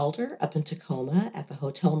Red Alder up in Tacoma at the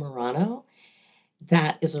Hotel Murano.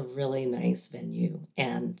 That is a really nice venue,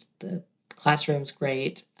 and the classroom's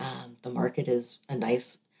great. The market is a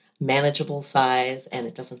nice, manageable size, and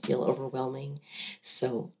it doesn't feel overwhelming.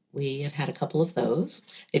 So we have had a couple of those.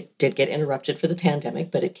 It did get interrupted for the pandemic,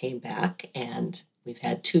 but it came back, and we've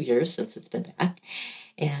had 2 years since it's been back,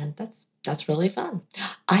 and that's really fun.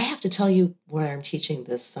 I have to tell you where I'm teaching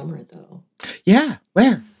this summer, though. Yeah.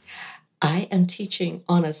 Where? I am teaching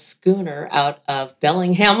on a schooner out of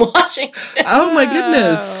Bellingham, Washington. Oh my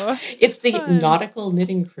goodness. It's the Fun. Nautical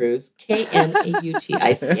Knitting Cruise,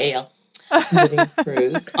 KNAUTICAL Knitting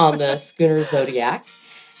Cruise on the schooner Zodiac.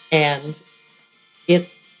 And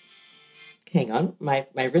it's, hang on, my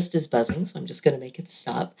wrist is buzzing, so I'm just going to make it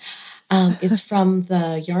stop. It's from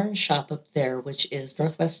the yarn shop up there, which is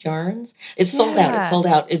Northwest Yarns. It's sold out. It's sold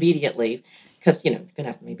out immediately because, you're going to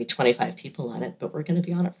have maybe 25 people on it, but we're going to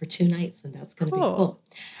be on it for 2 nights, and that's going to be cool.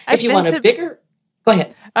 If you want a bigger, go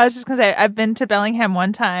ahead. I was just going to say, I've been to Bellingham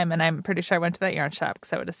one time, and I'm pretty sure I went to that yarn shop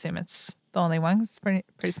because I would assume it's the only one. It's a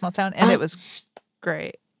pretty small town, and it was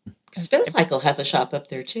great. Spin Cycle has a shop up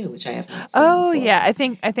there too, which I haven't seen Oh, before. yeah. I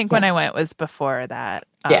think when I went was before that.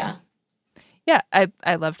 Yeah. Yeah,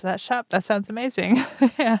 I loved that shop. That sounds amazing.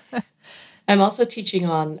 Yeah. I'm also teaching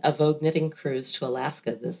on a Vogue Knitting cruise to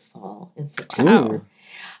Alaska this fall in September. Ooh.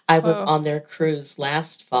 I was Whoa. on their cruise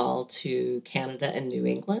last fall to Canada and New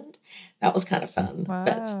England. That was kind of fun.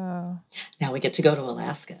 But Wow. now we get to go to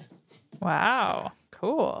Alaska. Wow.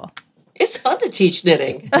 Cool. It's fun to teach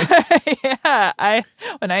knitting. Yeah.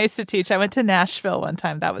 When I used to teach, I went to Nashville one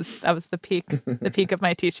time. That was the peak. The peak of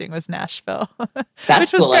my teaching was Nashville. That's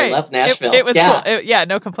which was cool. great. I love Nashville. It was Yeah. cool. Yeah,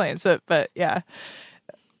 no complaints. But yeah.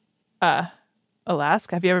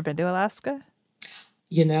 Alaska. Have you ever been to Alaska?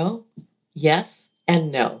 Yes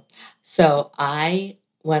and no. So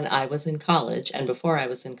when I was in college and before I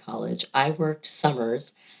was in college, I worked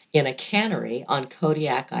summers in a cannery on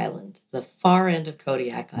Kodiak Island, the far end of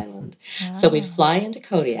Kodiak Island. So we'd fly into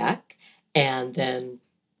Kodiak and then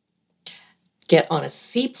get on a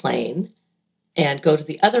seaplane and go to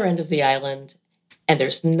the other end of the island, and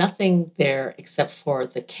there's nothing there except for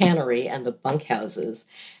the cannery and the bunkhouses,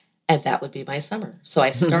 and that would be my summer. So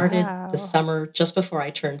I started the Wow. summer just before I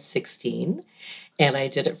turned 16, and I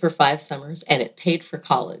did it for 5 summers, and it paid for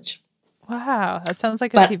college. Wow. That sounds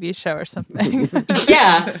like a But TV show or something.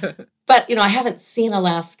 yeah, but I haven't seen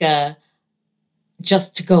Alaska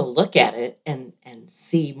just to go look at it and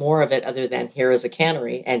see more of it other than here is a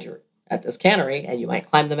cannery and you're at this cannery and you might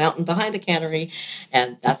climb the mountain behind the cannery,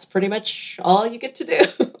 and that's pretty much all you get to do.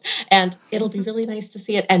 And it'll be really nice to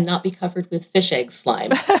see it and not be covered with fish egg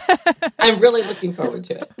slime. I'm really looking forward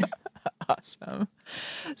to it. Awesome.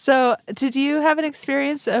 So, did you have an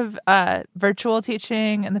experience of virtual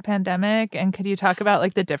teaching in the pandemic? And could you talk about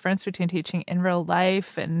like the difference between teaching in real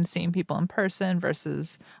life and seeing people in person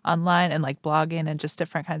versus online, and like blogging and just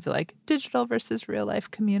different kinds of like digital versus real life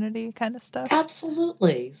community kind of stuff?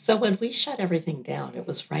 Absolutely. So when we shut everything down, it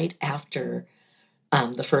was right after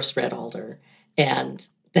the first red alder. And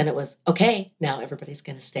then it was, okay, now everybody's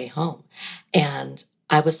going to stay home. And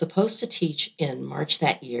I was supposed to teach in March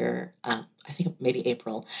that year, I think maybe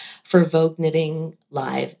April, for Vogue Knitting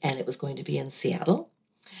Live, and it was going to be in Seattle.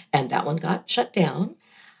 And that one got shut down.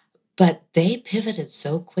 But they pivoted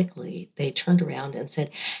so quickly. They turned around and said,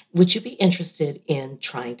 would you be interested in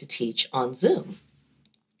trying to teach on Zoom?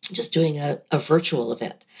 Just doing a virtual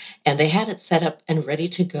event. And they had it set up and ready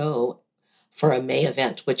to go for a May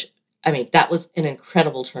event, which, I mean, that was an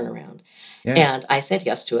incredible turnaround. Yeah. And I said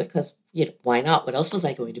yes to it because, why not? What else was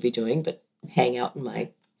I going to be doing but hang out in my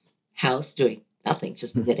house doing nothing,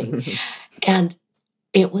 just knitting? And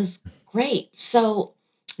it was great. So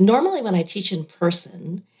normally when I teach in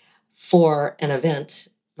person for an event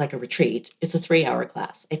like a retreat, it's a 3-hour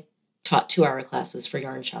class. I taught 2-hour classes for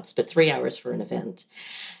yarn shops, but 3 hours for an event.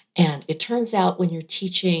 And it turns out when you're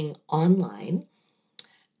teaching online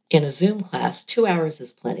in a Zoom class, 2 hours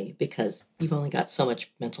is plenty because you've only got so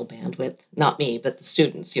much mental bandwidth. Not me, but the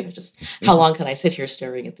students, just how long can I sit here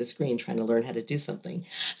staring at the screen trying to learn how to do something?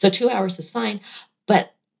 So 2 hours is fine,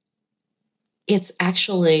 but it's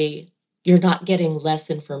actually, you're not getting less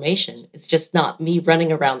information. It's just not me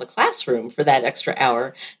running around the classroom for that extra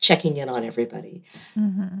hour checking in on everybody.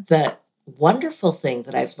 Mm-hmm. The wonderful thing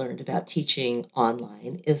that I've learned about teaching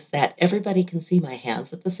online is that everybody can see my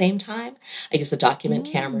hands at the same time. I use a document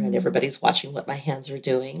camera and everybody's watching what my hands are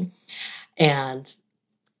doing. And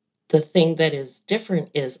the thing that is different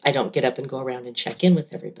is I don't get up and go around and check in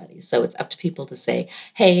with everybody. So it's up to people to say,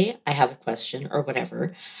 hey, I have a question or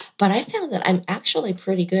whatever. But I found that I'm actually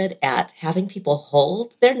pretty good at having people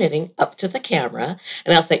hold their knitting up to the camera.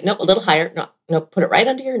 And I'll say, no, a little higher. No, put it right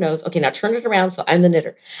under your nose. Okay, now turn it around so I'm the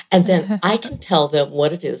knitter. And then I can tell them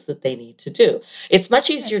what it is that they need to do. It's much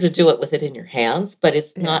easier to do it with it in your hands, but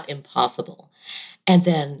it's not impossible. And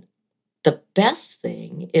then the best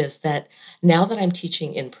thing is that now that I'm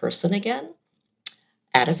teaching in person again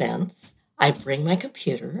at events, I bring my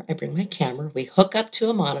computer, I bring my camera, we hook up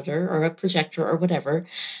to a monitor or a projector or whatever,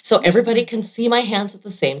 so everybody can see my hands at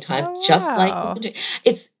the same time, just like we can do.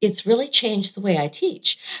 It's really changed the way I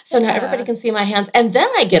teach. So now everybody can see my hands, and then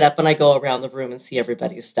I get up and I go around the room and see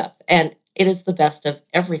everybody's stuff. And it is the best of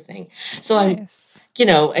everything. So I'm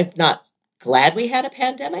not glad we had a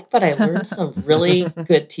pandemic, but I learned some really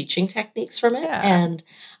good teaching techniques from it. And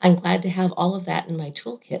I'm glad to have all of that in my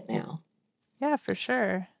toolkit now. Yeah, for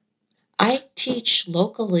sure. I teach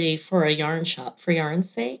locally for a yarn shop for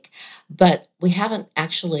yarn's sake, but we haven't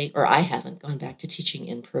actually, or I haven't gone back to teaching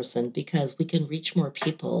in person because we can reach more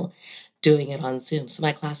people doing it on Zoom. So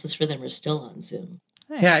my classes for them are still on Zoom.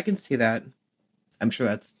 Nice. Yeah, I can see that. I'm sure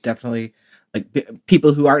that's definitely like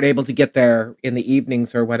people who aren't able to get there in the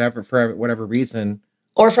evenings or whatever, for whatever reason.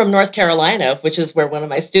 Or from North Carolina, which is where one of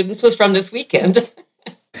my students was from this weekend.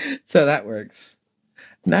 So that works.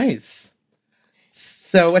 Nice.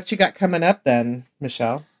 So what you got coming up then,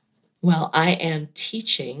 Michele? Well, I am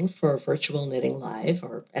teaching for Virtual Knitting Live,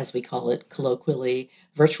 or as we call it colloquially,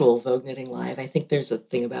 Virtual Vogue Knitting Live. I think there's a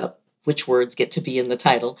thing about which words get to be in the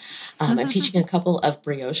title. I'm teaching a couple of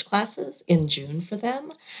brioche classes in June for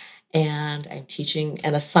them. And I'm teaching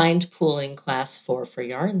an assigned pooling class for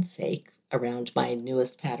yarn's sake around my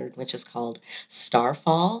newest pattern, which is called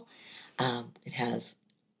Starfall. It has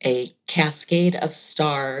a cascade of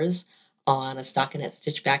stars on a stockinette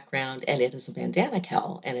stitch background, and it is a bandana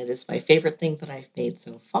cowl, and it is my favorite thing that I've made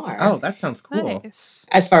so far. Oh, that sounds cool. Nice.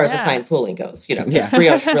 As far as assigned pooling goes,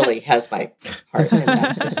 brioche really has my heart. And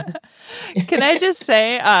that's just... Can I just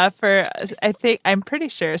say, I'm pretty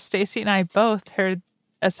sure Stacey and I both heard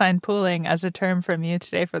assigned pooling as a term from you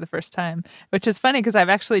today for the first time, which is funny because I've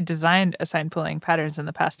actually designed assigned pooling patterns in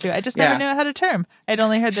the past too. I just never knew how to term. I'd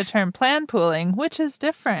only heard the term plan pooling, which is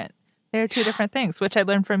different. They're two different things, which I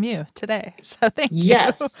learned from you today. So thank you.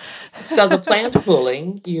 Yes. So the planned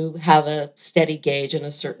pooling, you have a steady gauge and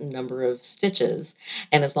a certain number of stitches.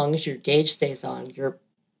 And as long as your gauge stays on, your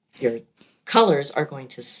colors are going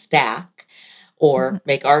to stack or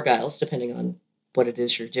make argyles, depending on what it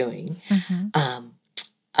is you're doing.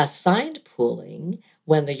 Assigned pooling,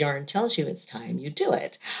 when the yarn tells you it's time, you do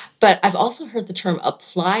it. But I've also heard the term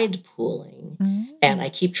applied pooling, and I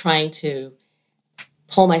keep trying to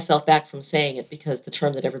pull myself back from saying it because the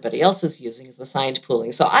term that everybody else is using is assigned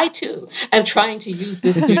pooling. So I too am trying to use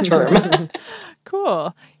this new term.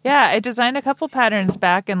 Cool. Yeah, I designed a couple patterns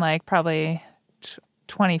back in like probably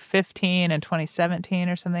 2015 and 2017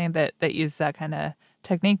 or something that used that kind of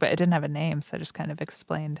technique, but it didn't have a name, so I just kind of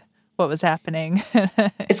explained what was happening.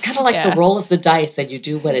 It's kind of like the roll of the dice, and you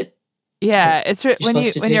do what it. Yeah, it's when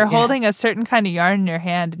you're holding a certain kind of yarn in your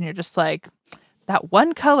hand, and you're just like, that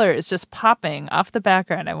one color is just popping off the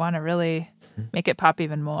background. I want to really make it pop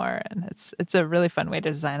even more, and it's a really fun way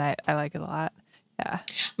to design. I like it a lot. Yeah.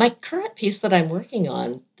 My current piece that I'm working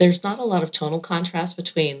on, there's not a lot of tonal contrast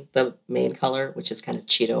between the main color, which is kind of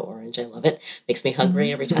Cheeto orange. I love it. Makes me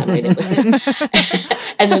hungry every time I knit with it.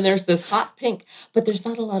 And then there's this hot pink, but there's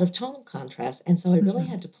not a lot of tonal contrast. And so I really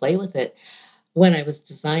had to play with it when I was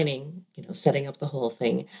designing, setting up the whole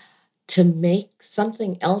thing to make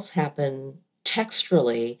something else happen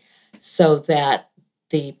texturally so that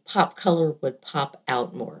the pop color would pop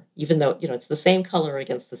out more, even though, it's the same color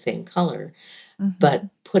against the same color. But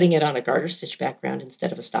putting it on a garter stitch background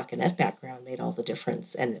instead of a stockinette background made all the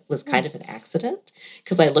difference. And it was kind of an accident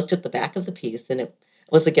because I looked at the back of the piece and it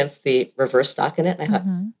was against the reverse stockinette. And I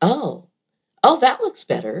thought, oh, that looks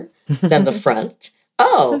better than the front.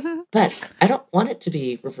 Oh, but I don't want it to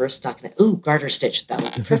be reverse stockinette. Ooh, garter stitch. That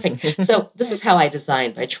would be perfect. So this is how I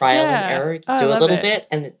design, by trial and error. You do a little bit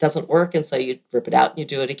and it doesn't work. And so you rip it out and you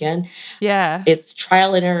do it again. Yeah. It's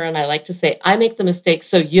trial and error. And I like to say, I make the mistake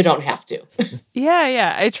so you don't have to.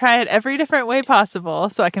 Yeah. I try it every different way possible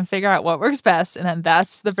so I can figure out what works best. And then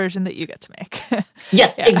that's the version that you get to make.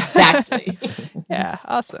 Yes, exactly. Yeah.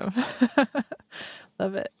 Awesome.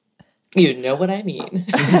 Love it. You know what I mean.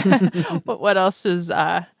 What else is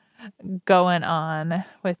going on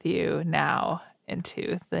with you now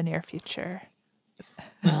into the near future?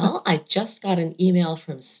 Well, I just got an email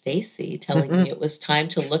from Stacey telling me it was time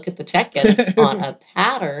to look at the tech edits on a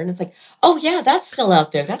pattern. It's like, oh yeah, that's still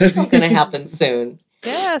out there. That's still going to happen soon.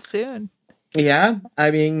 Yeah, soon. Yeah,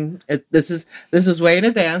 I mean, this is way in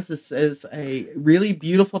advance. This is a really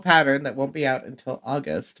beautiful pattern that won't be out until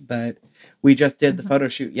August, but we just did the photo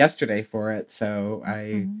shoot yesterday for it, so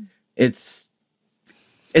it's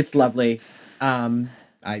lovely. I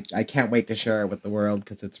can't wait to share it with the world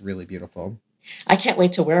because it's really beautiful. I can't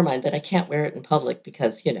wait to wear mine, but I can't wear it in public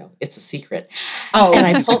because, it's a secret. Oh,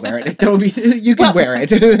 and you can wear it. You can wear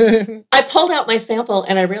it. I pulled out my sample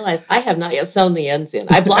and I realized I have not yet sewn the ends in.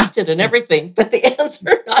 I blocked it and everything, but the ends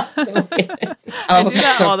are not sewn in. I do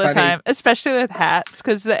that all the time, especially with hats,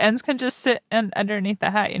 because the ends can just sit underneath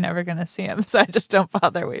the hat. You're never going to see them, so I just don't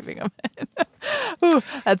bother weaving them in. Ooh,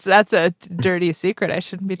 that's a dirty secret I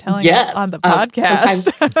shouldn't be telling on the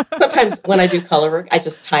podcast. Sometimes when I do color work, I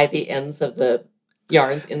just tie the ends of the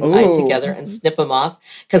yarns inside together and snip them off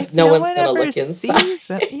because no one's going to look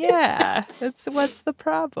inside. Yeah, what's the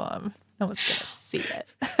problem? No one's going to see it.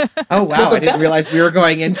 Oh, wow. I didn't realize we were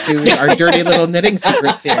going into our dirty little knitting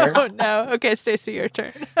secrets here. Oh, no. Okay, Stacey, your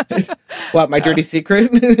turn. What, my dirty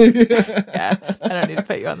secret? Yeah, I don't need to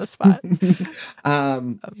put you on the spot.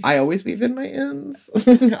 I always weave in my ends.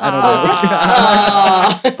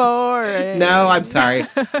 I don't know. Boring. No, I'm sorry.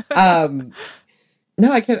 No,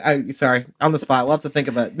 I can't. Sorry, on the spot. We'll have to think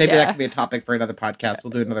about it. Maybe that could be a topic for another podcast. We'll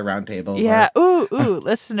do another roundtable. Yeah. Ooh,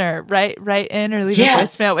 listener, write in or leave a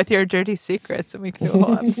voicemail with your dirty secrets, and we can do a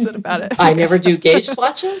whole episode about it. I never do gauge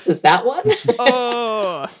swatches. Is that one?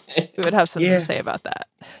 Oh, we would have something to say about that.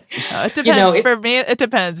 No, it depends. For me, it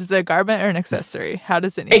depends. Is it a garment or an editing? How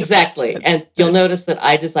does it need exactly? And you'll notice that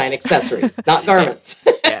I design accessories, not garments.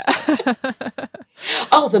 Yeah.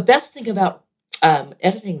 Oh, the best thing about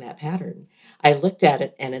editing that pattern, I looked at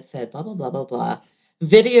it and it said blah blah blah blah blah.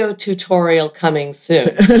 Video tutorial coming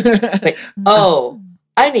soon. Like, oh,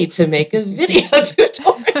 I need to make a video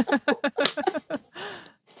tutorial.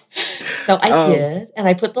 So I did, and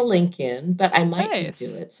I put the link in, but I might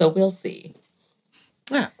do it. So we'll see.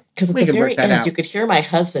 Yeah, because at the very end, you could hear my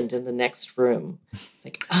husband in the next room.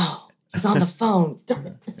 Like, oh, he's on the phone.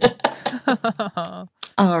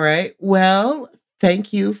 All right. Well,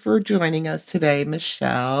 Thank you for joining us today,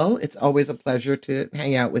 Michele. It's always a pleasure to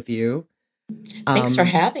hang out with you. Thanks for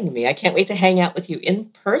having me. I can't wait to hang out with you in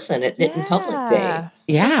person at Knit in Public Day.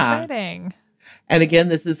 Yeah. Exciting. And again,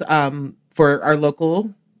 this is for our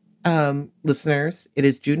local listeners. It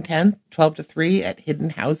is June 10th, 12 to 3 at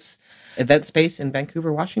Hidden House Event Space in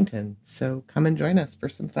Vancouver, Washington. So come and join us for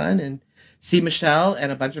some fun and see Michele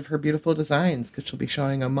and a bunch of her beautiful designs, because she'll be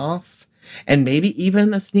showing them off. And maybe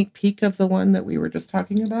even a sneak peek of the one that we were just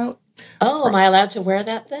talking about. Oh, am I allowed to wear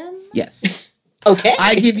that then? Yes. Okay.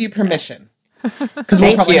 I give you permission. Because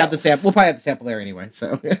we'll probably have the sample. We'll probably have the sample there anyway.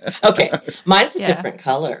 So okay, mine's a different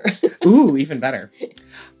color. Ooh, even better.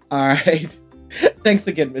 All right. Thanks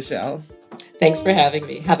again, Michele. Thanks for having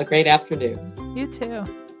me. Have a great afternoon. You too.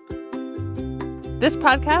 This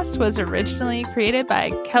podcast was originally created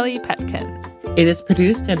by Kelly Petkin. It is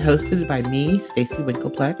produced and hosted by me, Stacey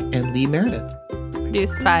Winklepleck, and Lee Meredith.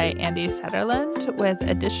 Produced by Andi Sutherland, with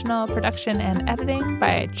additional production and editing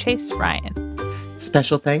by Chase Ryan.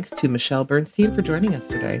 Special thanks to Michele Bernstein for joining us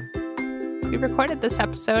today. We recorded this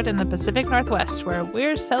episode in the Pacific Northwest, where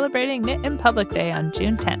we're celebrating Knit in Public Day on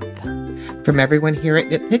June 10th. From everyone here at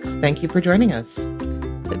knitpicks, thank you for joining us.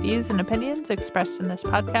 The views and opinions expressed in this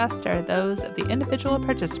podcast are those of the individual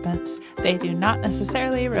participants. They do not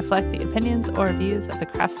necessarily reflect the opinions or views of the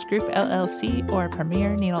Crafts Group LLC or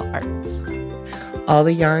Premier Needle Arts. All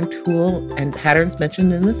the yarn, tool, and patterns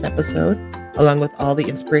mentioned in this episode, along with all the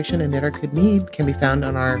inspiration a knitter could need, can be found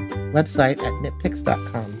on our website at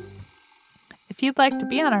knitpicks.com. If you'd like to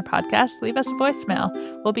be on our podcast, leave us a voicemail.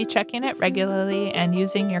 We'll be checking it regularly and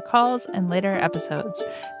using your calls in later episodes.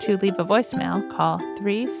 To leave a voicemail, call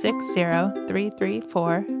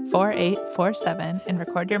 360-334-4847 and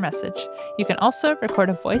record your message. You can also record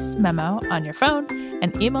a voice memo on your phone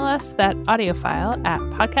and email us that audio file at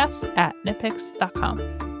podcast@knitpicks.com.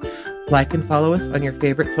 Like and follow us on your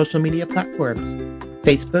favorite social media platforms: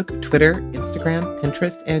 Facebook, Twitter, Instagram,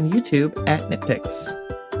 Pinterest, and YouTube at knitpicks.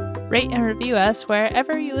 Rate and review us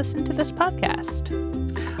wherever you listen to this podcast.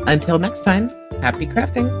 Until next time, happy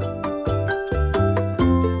crafting.